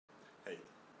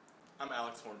I'm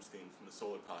Alex Hornstein from the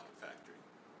Solar Pocket Factory,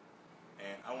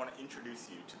 and I want to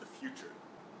introduce you to the future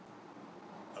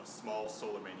of small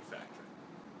solar manufacturing.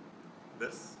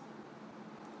 This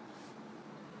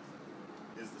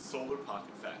is the Solar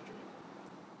Pocket Factory.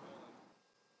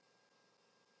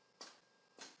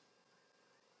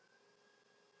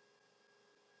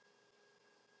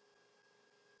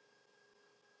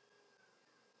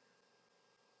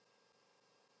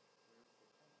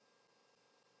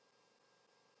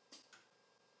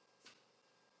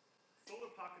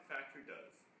 Solar Pocket Factory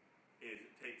does is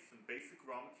it takes some basic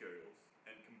raw materials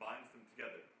and combines them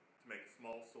together to make a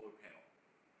small solar panel.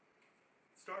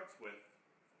 It starts with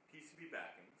PCB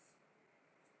backings,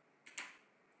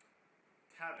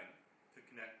 tabbing to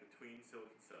connect between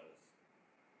silicon cells,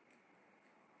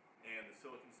 and the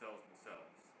silicon cells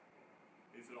themselves.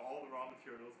 These are all the raw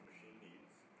materials the machine needs,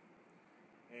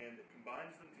 and it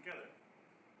combines them together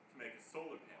to make a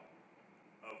solar panel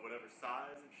of whatever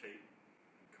size and shape and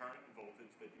current and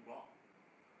voltage that you want.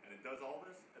 And it does all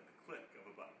this at the click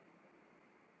of a button.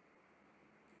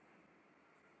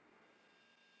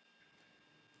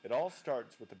 It all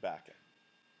starts with the backing.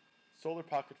 Solar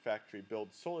Pocket Factory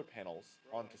builds solar panels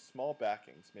onto small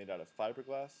backings made out of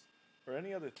fiberglass or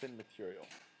any other thin material.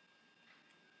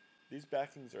 These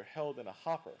backings are held in a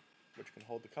hopper, which can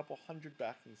hold a couple hundred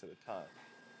backings at a time.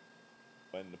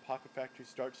 When the Pocket Factory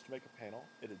starts to make a panel,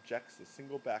 it ejects a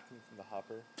single backing from the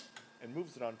hopper and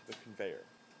moves it onto the conveyor,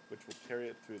 which will carry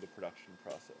it through the production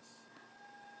process.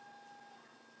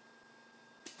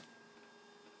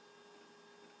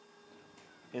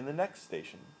 In the next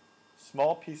station,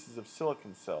 small pieces of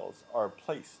silicon cells are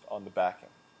placed on the backing.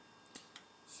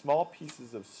 Small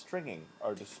pieces of stringing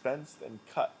are dispensed and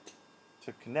cut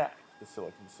to connect the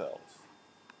silicon cells.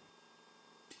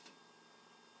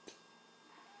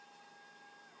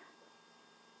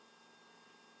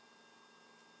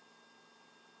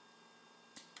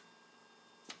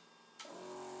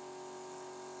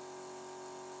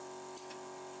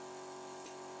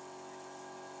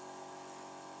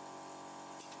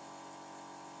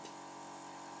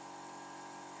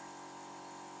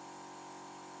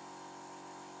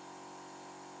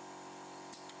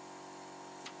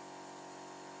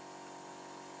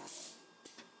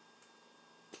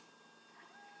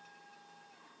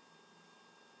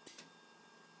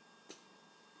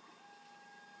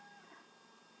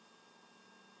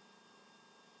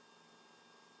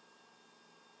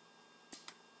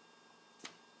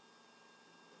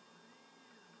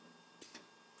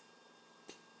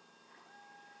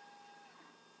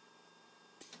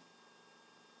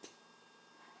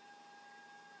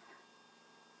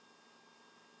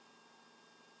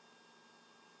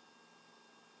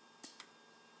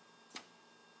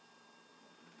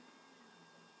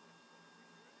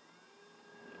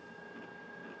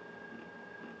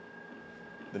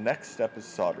 The next step is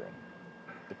soldering.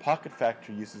 The Pocket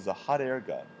Factory uses a hot air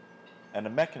gun and a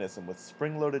mechanism with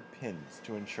spring-loaded pins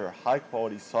to ensure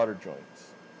high-quality solder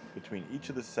joints between each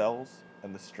of the cells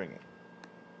and the stringing.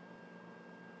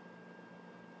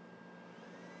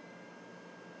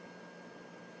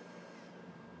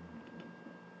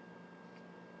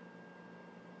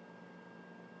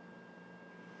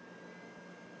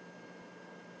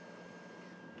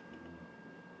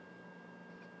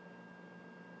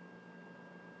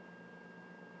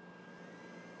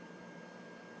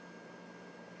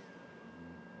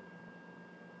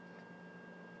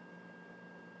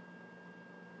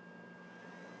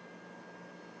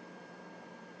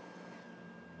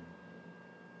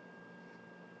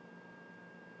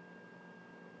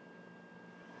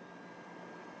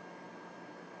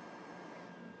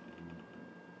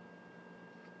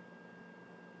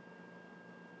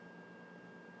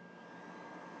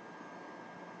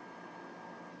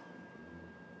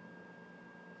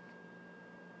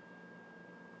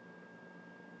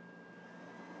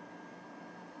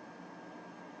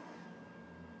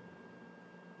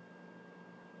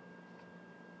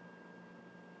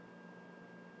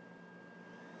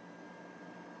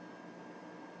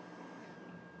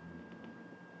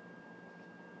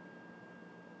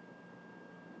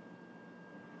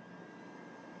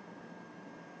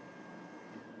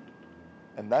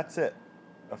 And that's it.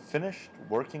 A finished,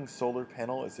 working solar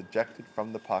panel is ejected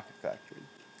from the Pocket Factory,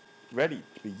 ready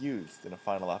to be used in a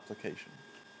final application.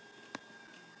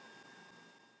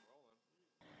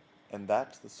 And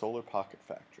that's the Solar Pocket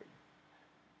Factory.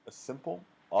 A simple,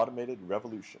 automated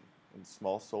revolution in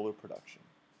small solar production.